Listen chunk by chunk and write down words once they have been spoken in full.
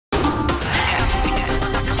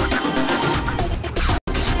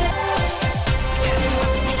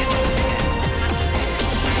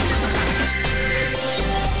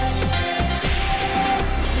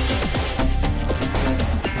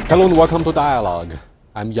Hello and welcome to Dialogue.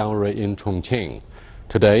 I'm Yang Rui in Chongqing.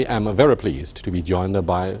 Today I'm very pleased to be joined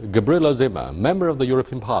by Gabriele Zimmer, member of the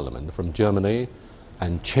European Parliament from Germany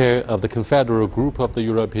and chair of the Confederal Group of the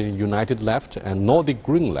European United Left and Nordic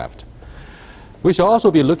Green Left. We shall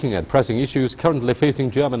also be looking at pressing issues currently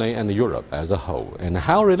facing Germany and Europe as a whole, and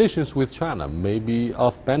how relations with China may be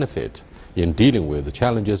of benefit in dealing with the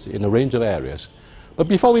challenges in a range of areas. But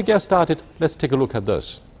before we get started, let's take a look at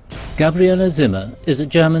this. Gabriele Zimmer is a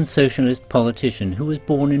German socialist politician who was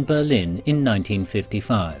born in Berlin in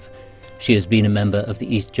 1955. She has been a member of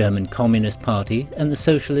the East German Communist Party and the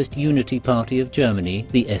Socialist Unity Party of Germany,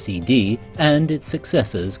 the SED, and its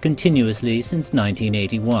successors continuously since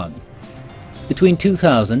 1981. Between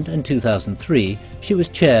 2000 and 2003, she was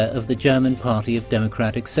chair of the German Party of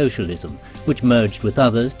Democratic Socialism, which merged with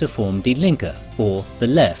others to form Die Linke, or the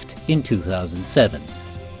Left, in 2007.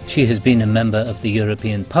 She has been a member of the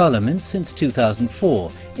European Parliament since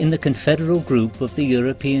 2004 in the Confederal Group of the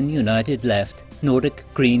European United Left, Nordic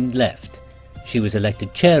Green Left. She was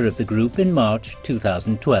elected chair of the group in March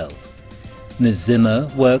 2012. Ms.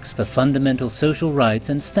 Zimmer works for fundamental social rights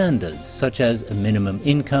and standards such as a minimum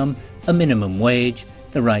income, a minimum wage,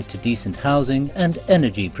 the right to decent housing and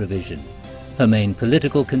energy provision. Her main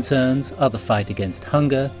political concerns are the fight against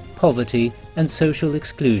hunger, poverty and social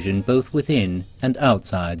exclusion both within and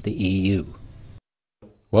outside the EU.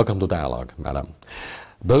 Welcome to Dialogue, Madam.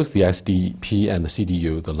 Both the SDP and the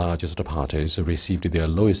CDU, the largest parties, received their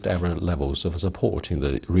lowest ever levels of support in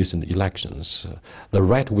the recent elections. The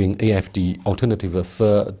right-wing AfD Alternative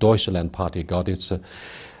für Deutschland party got its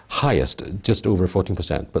highest, just over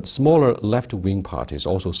 14%, but smaller left-wing parties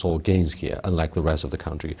also saw gains here, unlike the rest of the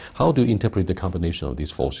country. How do you interpret the combination of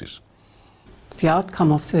these forces? The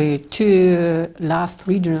outcome of the two last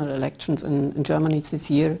regional elections in Germany this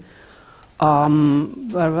year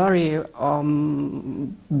were very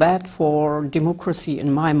bad for democracy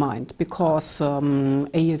in my mind, because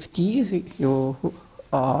AfD, you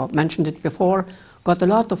mentioned it before, got a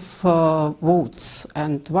lot of votes,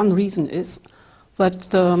 and one reason is that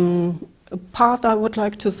part, I would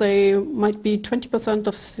like to say, might be 20%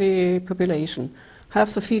 of the population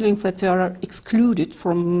have the feeling that they are excluded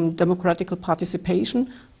from democratic participation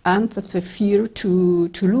and that they fear to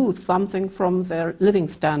lose something from their living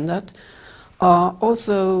standard,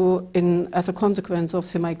 also as a consequence of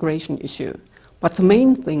the migration issue. But the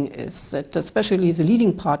main thing is that especially the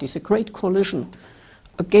leading parties, the Great Coalition,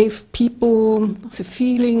 gave people the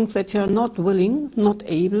feeling that they are not willing, not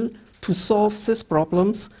able to solve these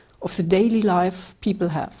problems of the daily life people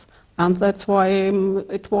have. And that's why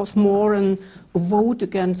it was more a vote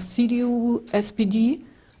against CDU, SPD,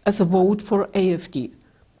 as a vote for AfD.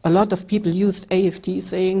 A lot of people used AfD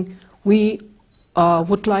saying, we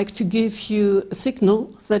would like to give you a signal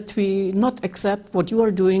that we not accept what you are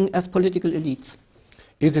doing as political elites.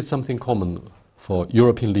 Is it something common for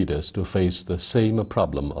European leaders to face the same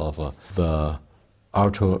problem of the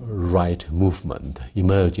ultra-right movement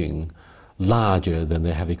emerging larger than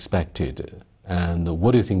they have expected? And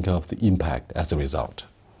what do you think of the impact as a result?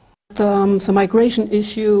 The migration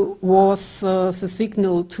issue was the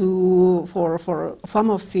signal for some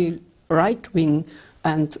of the right-wing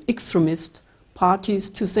and extremist parties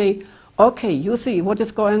to say, okay, you see what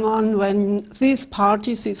is going on when these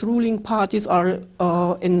parties, these ruling parties are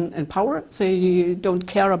in power. They don't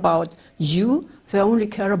care about you, they only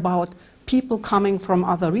care about people coming from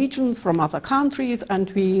other regions, from other countries, and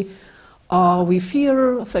we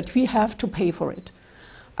fear that we have to pay for it.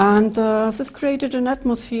 And this created an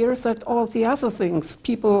atmosphere that all the other things,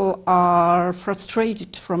 people are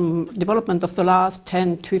frustrated from development of the last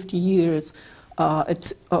 10, 50 years.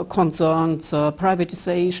 It concerns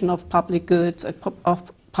privatization of public goods,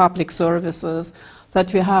 of public services,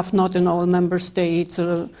 that we have not in all member states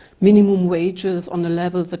minimum wages on a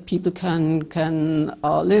level that people can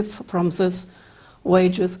live from these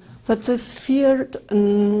wages. That this feared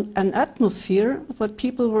an atmosphere that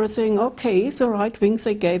people were saying, okay, the right wings,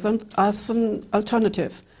 they gave us an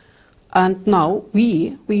alternative. And now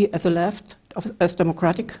we as a left, as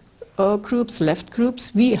democratic groups, left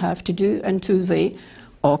groups, we have to do and to say,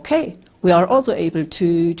 okay, we are also able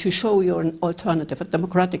to show you an alternative, a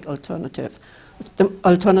democratic alternative, the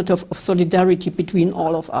alternative of solidarity between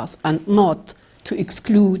all of us, and not to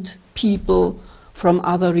exclude people from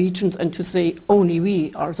other regions and to say only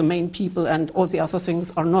we are the main people and all the other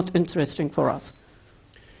things are not interesting for us.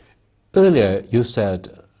 Earlier you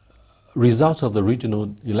said results of the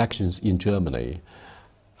regional elections in Germany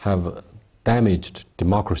have damaged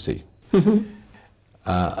democracy. Mm-hmm.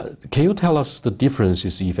 Can you tell us the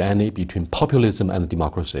differences, if any, between populism and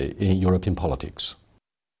democracy in European politics?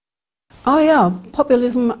 Oh yeah,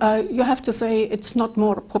 populism, you have to say it's not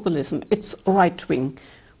more populism, it's right-wing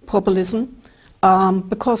populism,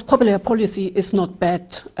 because popular policy is not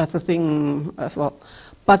bad as a thing as well.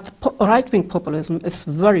 But right-wing populism is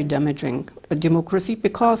very damaging a democracy,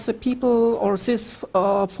 because the people or these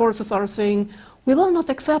forces are saying, we will not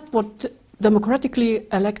accept what democratically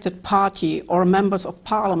elected party or members of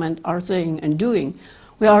parliament are saying and doing.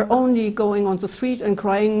 We are only going on the street and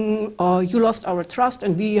crying, you lost our trust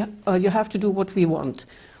and you have to do what we want.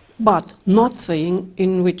 But not saying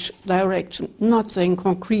in which direction, not saying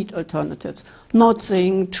concrete alternatives, not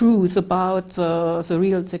saying truth about the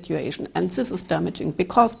real situation. And this is damaging,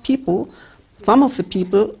 because people, some of the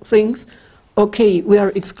people thinks, okay, we are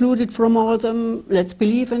excluded from all of them, let's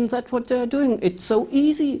believe in that what they're doing. It's so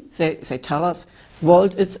easy. They tell us,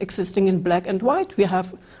 world is existing in black and white. We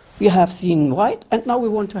have seen white and now we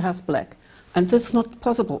want to have black. And that's not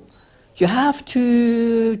possible. You have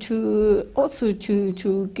to also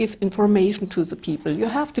give information to the people. You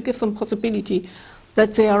have to give them possibility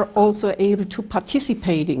that they are also able to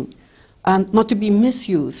participating and not to be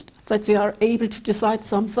misused, that they are able to decide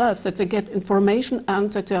themselves, that they get information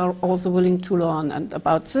and that they are also willing to learn. And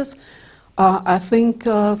about this, I think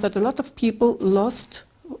that a lot of people lost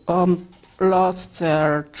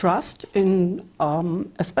their trust in,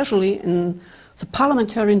 especially in the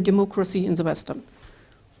parliamentarian democracy in the Western.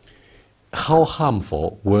 How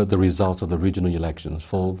harmful were the results of the regional elections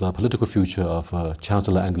for the political future of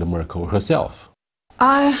Chancellor Angela Merkel herself?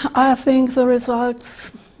 I think the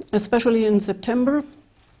results, especially in September,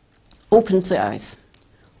 opened the eyes,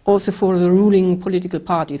 also for the ruling political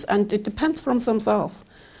parties. And it depends from themselves.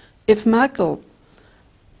 If Merkel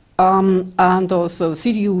and also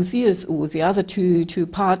CDU, CSU, the other two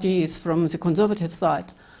parties from the conservative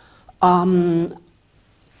side,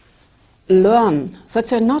 learn that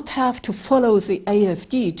they not have to follow the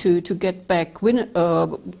AfD to get back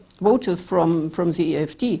voters from the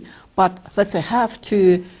AfD, but that they have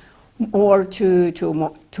to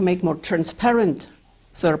make more transparent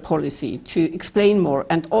their policy, to explain more,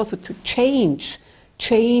 and also to change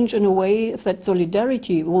in a way that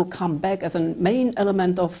solidarity will come back as a main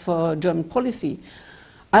element of German policy.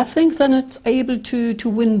 I think then it's able to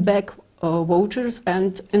win back voters,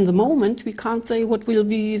 and in the moment we can't say what will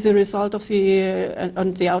be the result of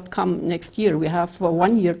the outcome next year. We have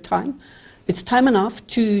 1 year time. It's time enough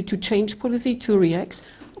to change policy, to react,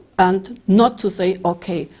 and not to say,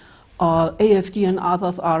 okay, AfD and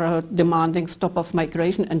others are demanding stop of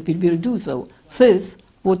migration and we will do so. This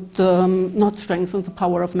would not strengthen the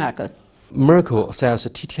power of Merkel. Merkel says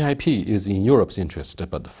TTIP is in Europe's interest,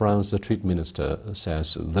 but France's trade minister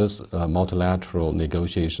says this multilateral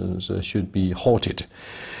negotiations should be halted.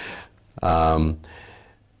 Now,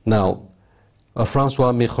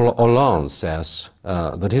 François Hollande says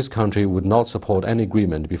that his country would not support any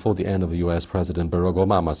agreement before the end of US President Barack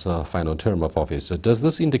Obama's final term of office. Does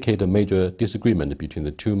this indicate a major disagreement between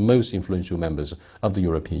the two most influential members of the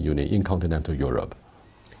European Union in continental Europe?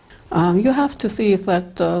 You have to see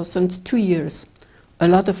that since 2 years, a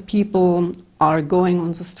lot of people are going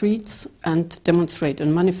on the streets and demonstrate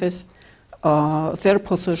and manifest their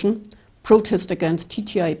position, protest against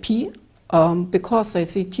TTIP, because they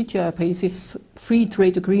see TTIP, this free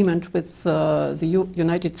trade agreement with the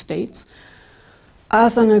United States,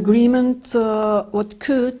 as an agreement what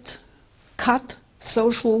could cut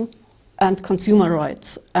social and consumer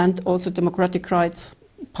rights and also democratic rights,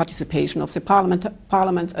 participation of the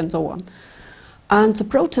parliaments and so on. And the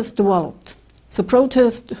protest developed. The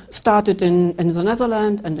protest started in the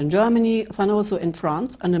Netherlands and in Germany, then also in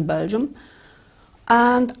France and in Belgium.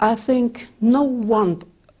 And I think no one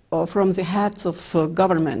from the heads of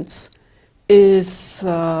governments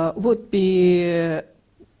would be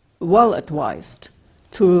well advised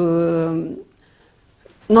to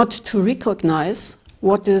not to recognize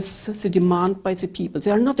what is the demand by the people.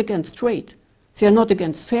 They are not against trade. They are not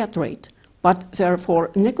against fair trade, but they are for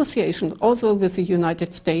negotiations also with the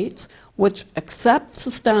United States, which accepts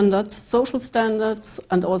the standards, social standards,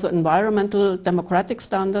 and also environmental democratic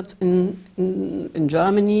standards in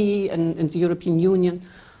Germany and in the European Union,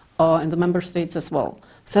 and the member states as well.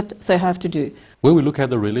 That they have to do. When we look at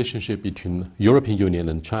the relationship between European Union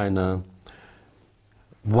and China,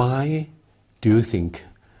 why do you think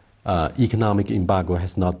economic embargo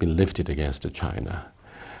has not been lifted against China?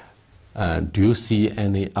 Do you see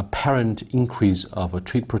any apparent increase of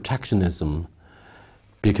trade protectionism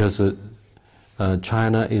because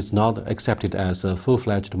China is not accepted as a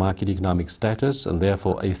full-fledged market economic status, and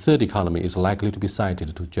therefore a third economy is likely to be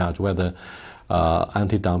cited to judge whether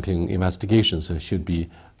anti-dumping investigations should be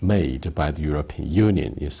made by the European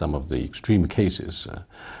Union in some of the extreme cases?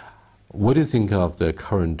 What do you think of the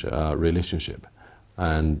current relationship?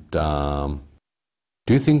 And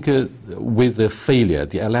do you think with the failure,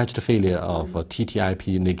 the alleged failure of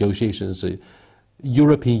TTIP negotiations,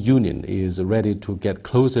 European Union is ready to get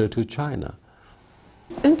closer to China?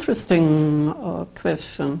 Interesting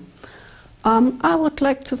question. I would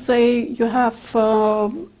like to say you have,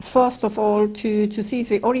 first of all, to see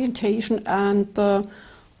the orientation and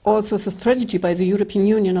also the strategy by the European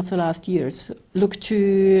Union of the last years. Look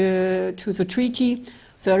to the treaty.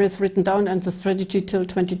 There is written down, and the strategy till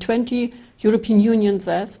 2020, European Union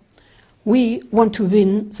says, we want to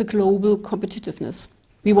win the global competitiveness.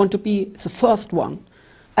 We want to be the first one.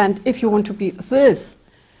 And if you want to be this,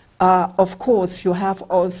 of course, you have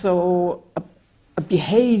also a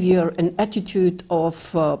behavior, an attitude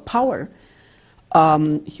of power.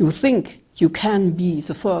 You think you can be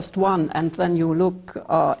the first one, and then you look,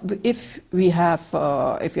 if we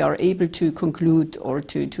are able to conclude or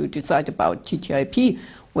to decide about TTIP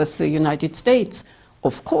with the United States,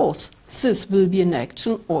 of course, this will be an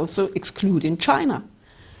action also excluding China.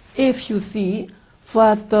 If you see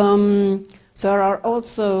that there are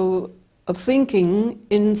also thinking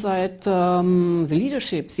inside the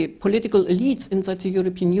leadership, the political elites inside the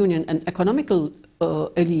European Union and economical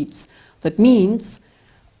elites, that means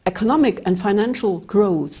economic and financial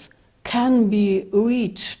growth can be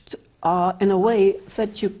reached in a way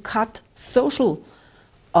that you cut social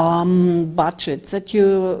budgets, that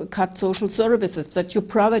you cut social services, that you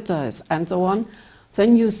privatize, and so on,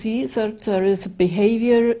 then you see that there is a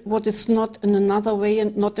behavior what is not in another way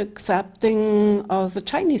and not accepting the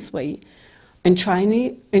Chinese way. In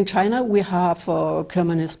China, we have a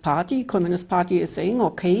Communist Party. Communist Party is saying,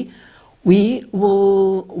 okay, we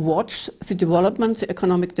will watch the development, the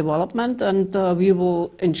economic development, and we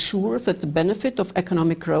will ensure that the benefit of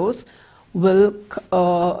economic growth will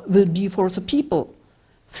be for the people.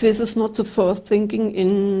 This is not the first thinking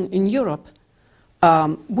in Europe.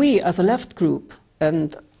 We, as a left group,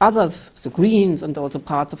 and others, the Greens and also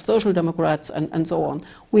parts of Social Democrats and so on,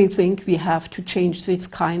 we think we have to change this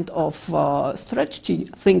kind of strategy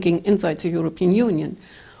thinking inside the European Union.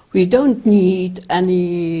 We don't need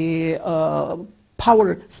any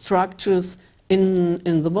power structures in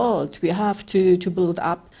the world. We have to build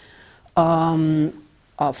up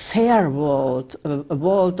a fair world, a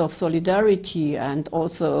world of solidarity and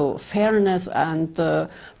also fairness, and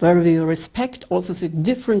where we respect also the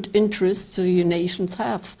different interests the nations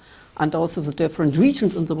have and also the different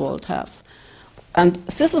regions in the world have. And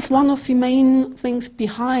this is one of the main things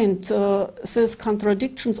behind these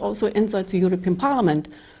contradictions also inside the European Parliament,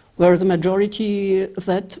 where the majority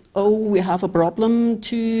that, oh, we have a problem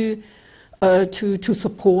to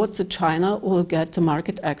support that China will get the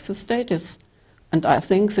market access status. And I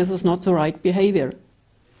think this is not the right behavior.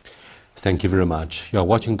 Thank you very much. You are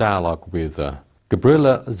watching Dialogue with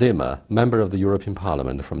Gabriele Zimmer, member of the European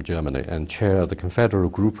Parliament from Germany and chair of the Confederal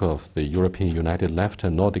Group of the European United Left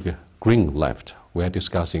and Nordic Green Left. We are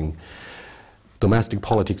discussing domestic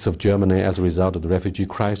politics of Germany as a result of the refugee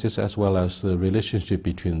crisis, as well as the relationship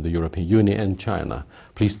between the European Union and China.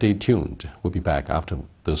 Please stay tuned. We'll be back after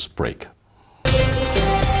this break.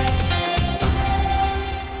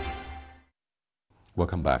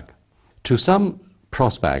 Welcome back. To some,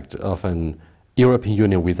 prospect of an European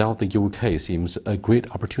Union without the UK seems a great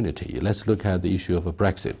opportunity. Let's look at the issue of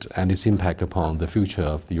Brexit and its impact upon the future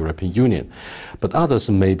of the European Union. But others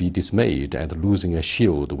may be dismayed at losing a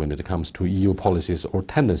shield when it comes to EU policies or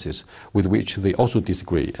tendencies with which they also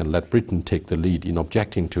disagree, and let Britain take the lead in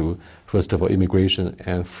objecting to, first of all, immigration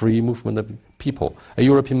and free movement of people, a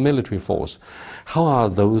European military force. How are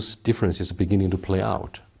those differences beginning to play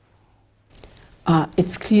out?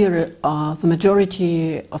 It's clear the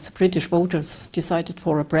majority of the British voters decided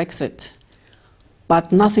for a Brexit,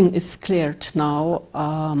 but nothing is cleared now.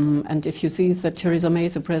 And if you see that Theresa May,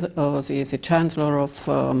 the Chancellor of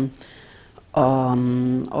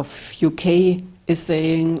UK, is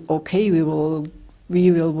saying, okay, we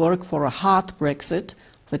will work for a hard Brexit.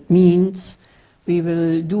 That means we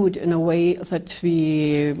will do it in a way that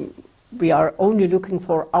we are only looking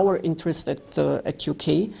for our interest at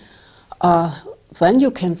UK. Then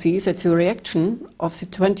you can see that the reaction of the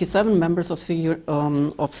 27 members of the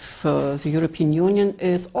European Union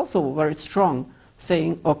is also very strong,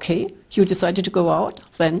 saying, okay, you decided to go out,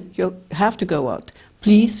 then you have to go out.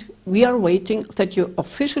 Please, we are waiting that you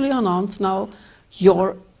officially announce now that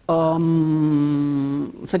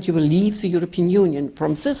you will leave the European Union.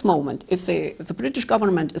 From this moment, if the British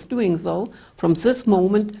government is doing so, from this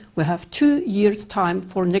moment we have 2 years' time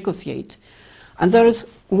for negotiate. And there is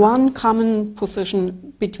one common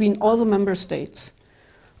position between all the member states.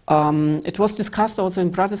 It was discussed also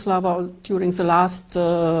in Bratislava during the last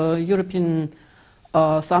European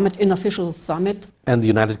summit, unofficial summit. And the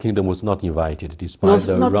United Kingdom was not invited, despite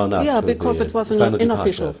the run-up. Yeah, to because the it was an final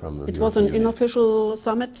unofficial. departure from It the was an European Union. unofficial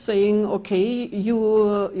summit saying, okay,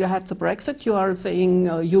 you had the Brexit. You are saying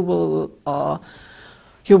you will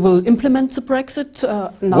implement the Brexit.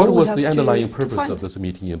 Now What we was have the underlying to purpose find. of this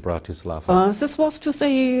meeting in Bratislava? This was to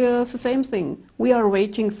say the same thing. We are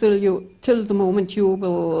waiting till the moment you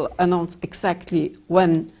will announce exactly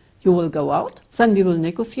when you will go out. Then we will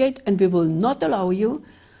negotiate, and we will not allow you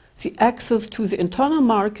the access to the internal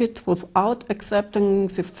market without accepting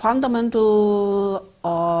the fundamental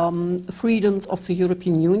freedoms of the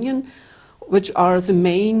European Union, which are the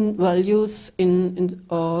main values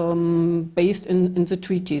based in the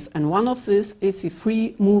treaties. And one of these is the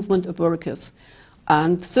free movement of workers.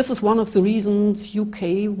 And this is one of the reasons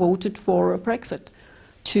UK voted for Brexit,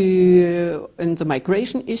 in the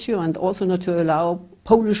migration issue, and also not to allow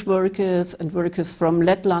Polish workers and workers from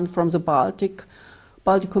Letland, from the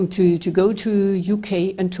Balticum to go to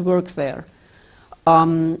UK and to work there.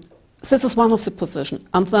 This is one of the positions.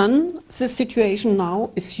 And then this situation now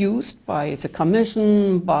is used by the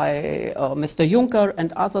Commission, by Mr. Juncker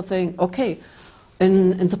and others saying, okay,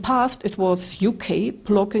 in the past it was UK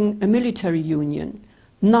blocking a military union.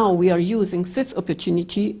 Now we are using this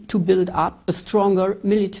opportunity to build up a stronger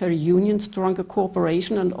military union, stronger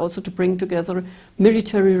cooperation, and also to bring together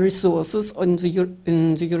military resources in the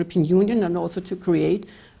European Union, and also to create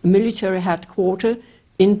a military headquarters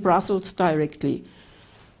in Brussels directly.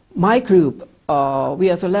 My group,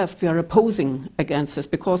 we as a left, we are opposing against this,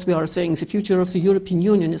 because we are saying the future of the European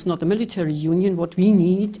Union is not a military union. What we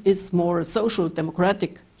need is more a social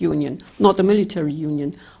democratic union, not a military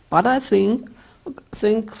union. But I think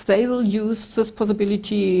they will use this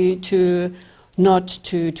possibility to not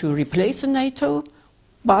to replace the NATO,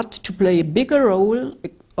 but to play a bigger role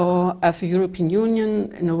as a European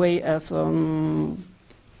Union, in a way as a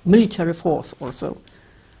military force also.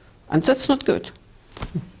 And that's not good.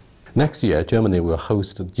 Next year, Germany will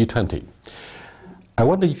host the G20. I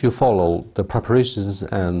wonder if you follow the preparations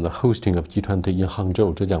and the hosting of G20 in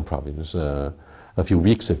Hangzhou, Zhejiang province, a few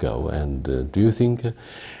weeks ago, and do you think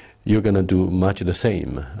you're going to do much the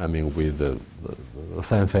same? I mean, with the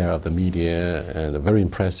fanfare of the media and a very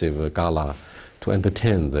impressive gala to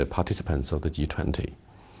entertain the participants of the G20.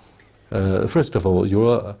 First of all,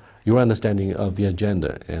 your understanding of the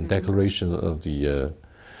agenda and declaration of the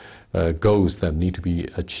goals that need to be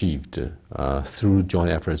achieved through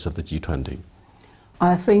joint efforts of the G20.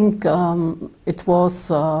 I think it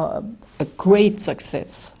was a great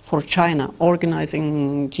success for China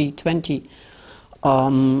organizing G20.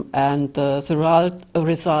 And the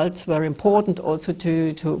results were important also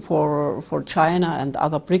for China and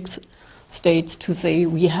other BRICS states to say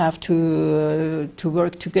we have to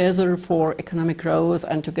work together for economic growth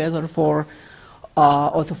and together for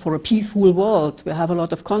also for a peaceful world. We have a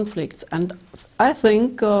lot of conflicts, and I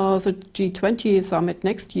think the G20 summit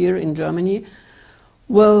next year in Germany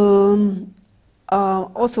will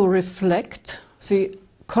also reflect the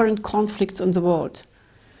current conflicts in the world.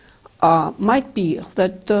 Might be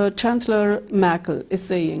that Chancellor Merkel is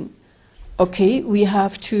saying, okay, we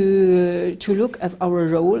have to look at our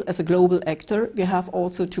role as a global actor. We have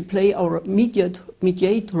also to play our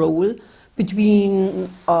mediate role between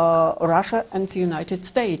Russia and the United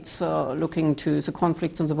States, looking to the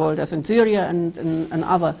conflicts in the world, as in Syria and in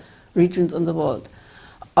other regions in the world.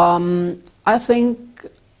 I think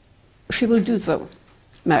she will do so,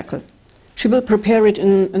 Merkel. She will prepare it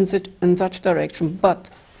in such direction, but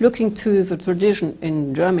looking to the tradition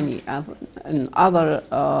in Germany and in other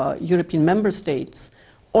European member states,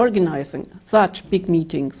 organizing such big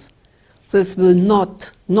meetings, this will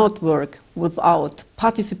not work without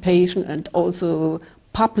participation and also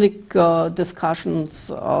public discussions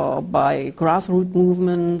by grassroots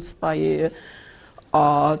movements, by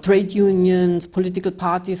trade unions, political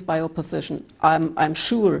parties, by opposition. I'm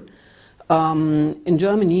sure in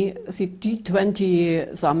Germany the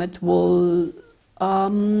G20 summit will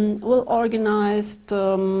organized,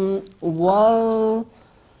 well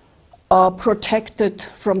protected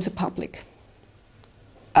from the public.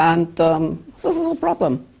 And this is a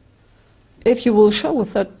problem. If you will show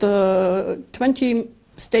that 20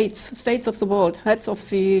 states of the world, heads of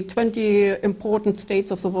the 20 important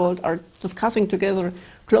states of the world are discussing together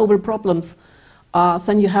global problems,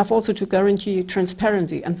 then you have also to guarantee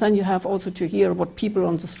transparency, and then you have also to hear what people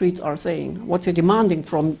on the streets are saying, what they're demanding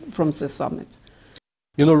from this summit.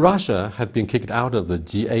 You know, Russia had been kicked out of the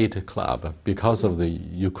G8 club because of the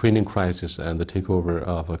Ukrainian crisis and the takeover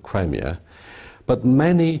of Crimea. But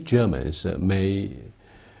many Germans may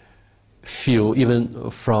feel, even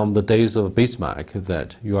from the days of Bismarck,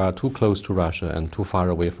 that you are too close to Russia and too far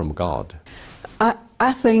away from God?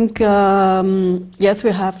 I think, yes,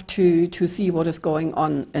 we have to see what is going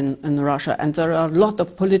on in Russia, and there are a lot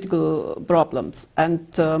of political problems. And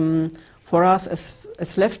for us as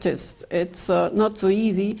leftists, it's not so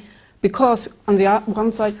easy, because on the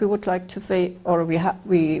one side we would like to say, or we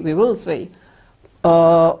will say,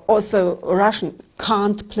 also Russia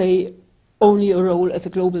can't play only a role as a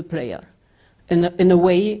global player, in a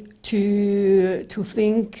way to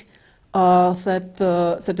think that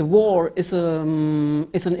the war is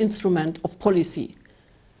an instrument of policy.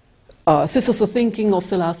 This is the thinking of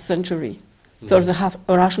the last century. Mm-hmm. So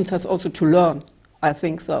the Russians has also to learn, I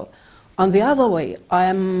think so. On the other way,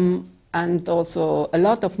 and also a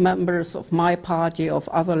lot of members of my party, of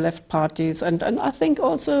other left parties, and I think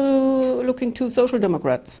also looking to Social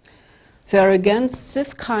Democrats, they are against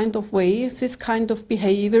this kind of way, this kind of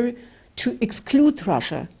behavior to exclude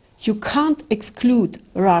Russia. You can't exclude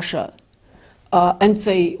Russia and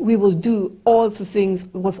say, we will do all the things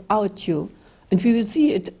without you. And we will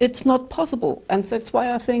see it's not possible. And that's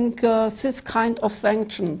why I think this kind of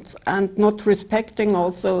sanctions, and not respecting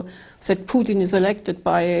also that Putin is elected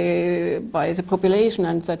by the population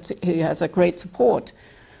and that he has a great support.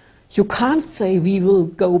 You can't say we will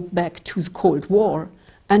go back to the Cold War.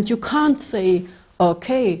 And you can't say,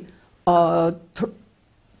 okay,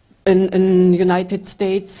 in United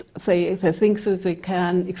States, they think so they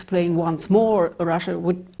can explain once more Russia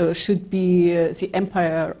should be the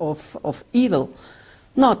empire of evil.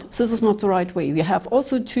 This is not the right way. We have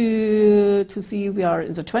also to see we are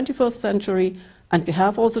in the 21st century, and we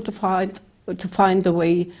have also to find a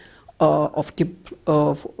way of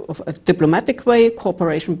a diplomatic way,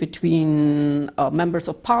 cooperation between members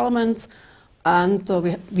of parliaments, and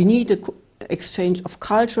we need a exchange of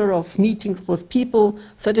culture, of meetings with people.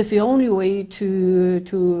 That is the only way to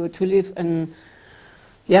live in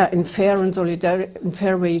fair and solidarity, in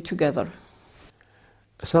fair way together.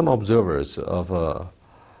 Some observers of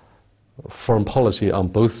foreign policy on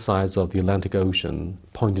both sides of the Atlantic Ocean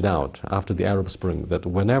pointed out after the Arab Spring that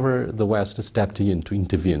whenever the West stepped in to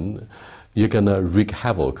intervene, you're going to wreak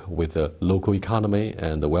havoc with the local economy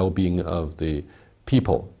and the well-being of the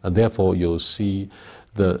people, and therefore you'll see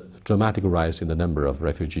the dramatic rise in the number of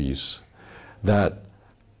refugees that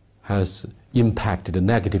has impacted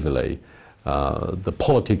negatively the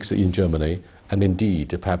politics in Germany, and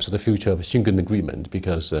indeed perhaps the future of Schengen Agreement,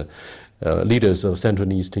 because leaders of Central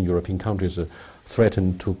and Eastern European countries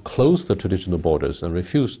threatened to close the traditional borders and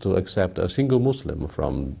refuse to accept a single Muslim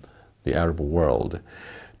from the Arab world.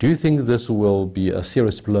 Do you think this will be a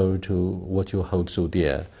serious blow to what you hold so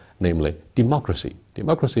dear, namely democracy?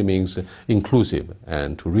 Democracy means inclusive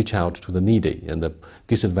and to reach out to the needy and the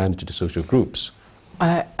disadvantaged social groups.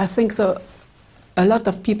 I think a lot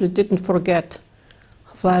of people didn't forget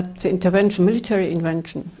that the military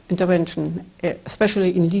intervention,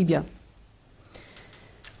 especially in Libya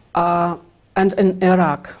and in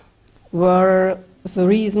Iraq, were the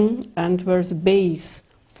reason and were the base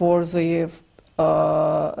for the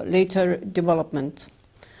later development,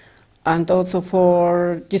 and also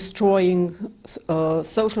for destroying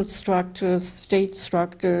social structures, state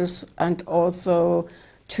structures, and also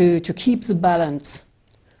to keep the balance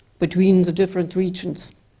between the different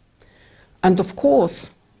regions. And of course,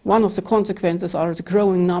 one of the consequences are the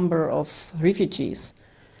growing number of refugees.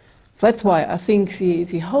 That's why I think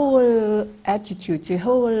the whole attitude, the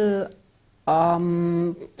whole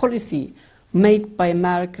policy made by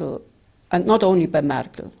Merkel, and not only by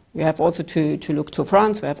Merkel. We have also to look to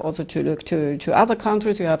France, we have also to look to other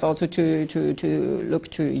countries, we have also to look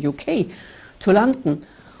to UK, to London,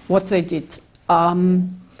 what they did.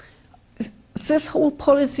 This whole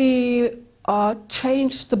policy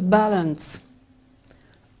changed the balance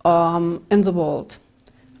in the world.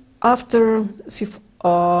 After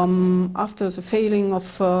the failing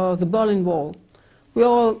of the Berlin Wall, we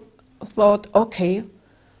all thought, okay,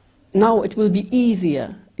 now it will be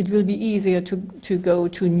easier. It will be easier to go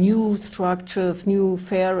to new structures, new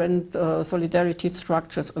fair and solidarity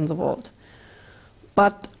structures in the world.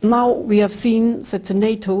 But now we have seen that the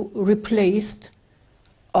NATO replaced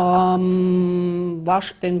den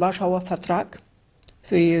Warschauer Vertrag,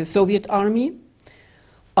 the Soviet army.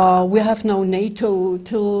 We have now NATO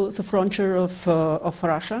till the frontier of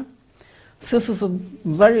Russia. This is a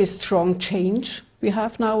very strong change we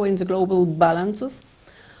have now in the global balances.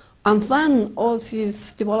 And then all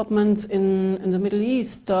these developments in the Middle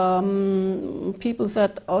East, people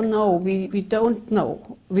said, oh no, we don't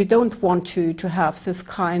know. We don't want to have this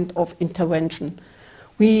kind of intervention.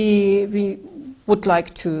 What would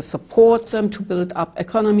like to support them to build up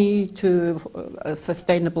economy, to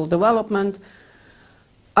sustainable development.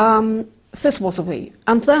 This was a way.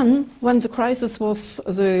 And then, when the crisis was,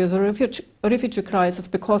 the refugee crisis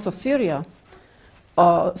because of Syria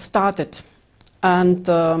started, and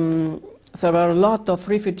there were a lot of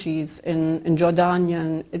refugees in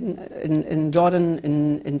Jordan, in Jordan,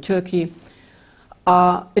 in Turkey.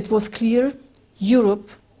 It was clear Europe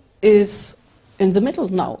is in the middle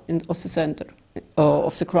now of the center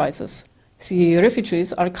of the crisis. The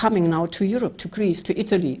refugees are coming now to Europe, to Greece, to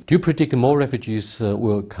Italy. Do you predict more refugees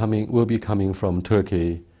will be coming from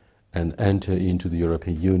Turkey and enter into the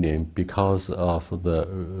European Union because of the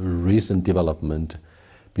recent development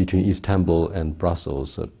between Istanbul and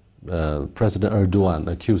Brussels? President Erdogan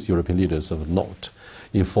accused European leaders of not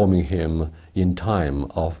informing him in time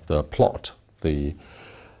of the plot, the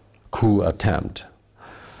coup attempt.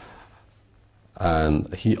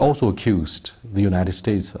 And he also accused the United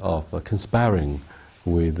States of conspiring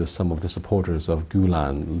with some of the supporters of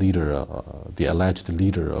Gulen, the alleged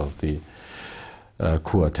leader of the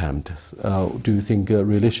coup attempt. Do you think a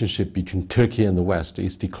relationship between Turkey and the West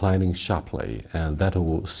is declining sharply, and that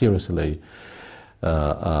will seriously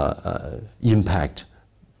impact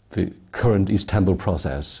the current Istanbul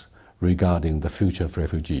process regarding the future of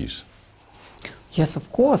refugees? Yes,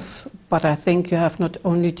 of course, but I think you have not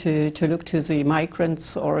only to look to the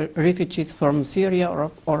migrants or refugees from Syria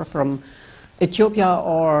or from Ethiopia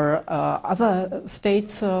or other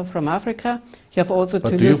states from Africa. You have also to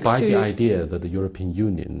look to... But do you buy the idea that the European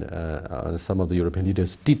Union, some of the European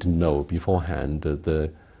leaders did know beforehand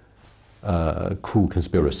the coup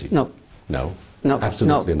conspiracy? No. No? No.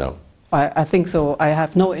 Absolutely no. I think so. I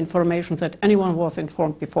have no information that anyone was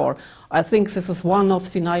informed before. I think this is one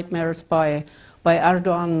of the nightmares by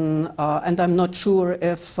Erdogan, and I'm not sure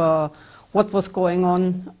if what was going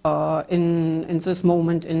on in this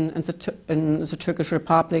moment in the Turkish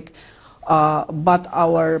Republic. But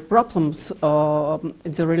our problems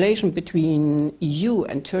in the relation between EU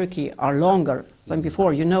and Turkey are longer than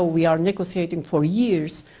before. You know, we are negotiating for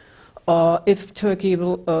years if Turkey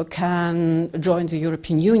can join the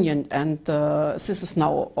European Union, and this is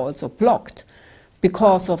now also blocked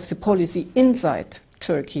because of the policy inside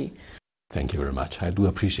Turkey. Thank you very much. I do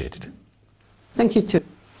appreciate it. Thank you too.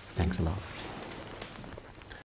 Thanks a lot.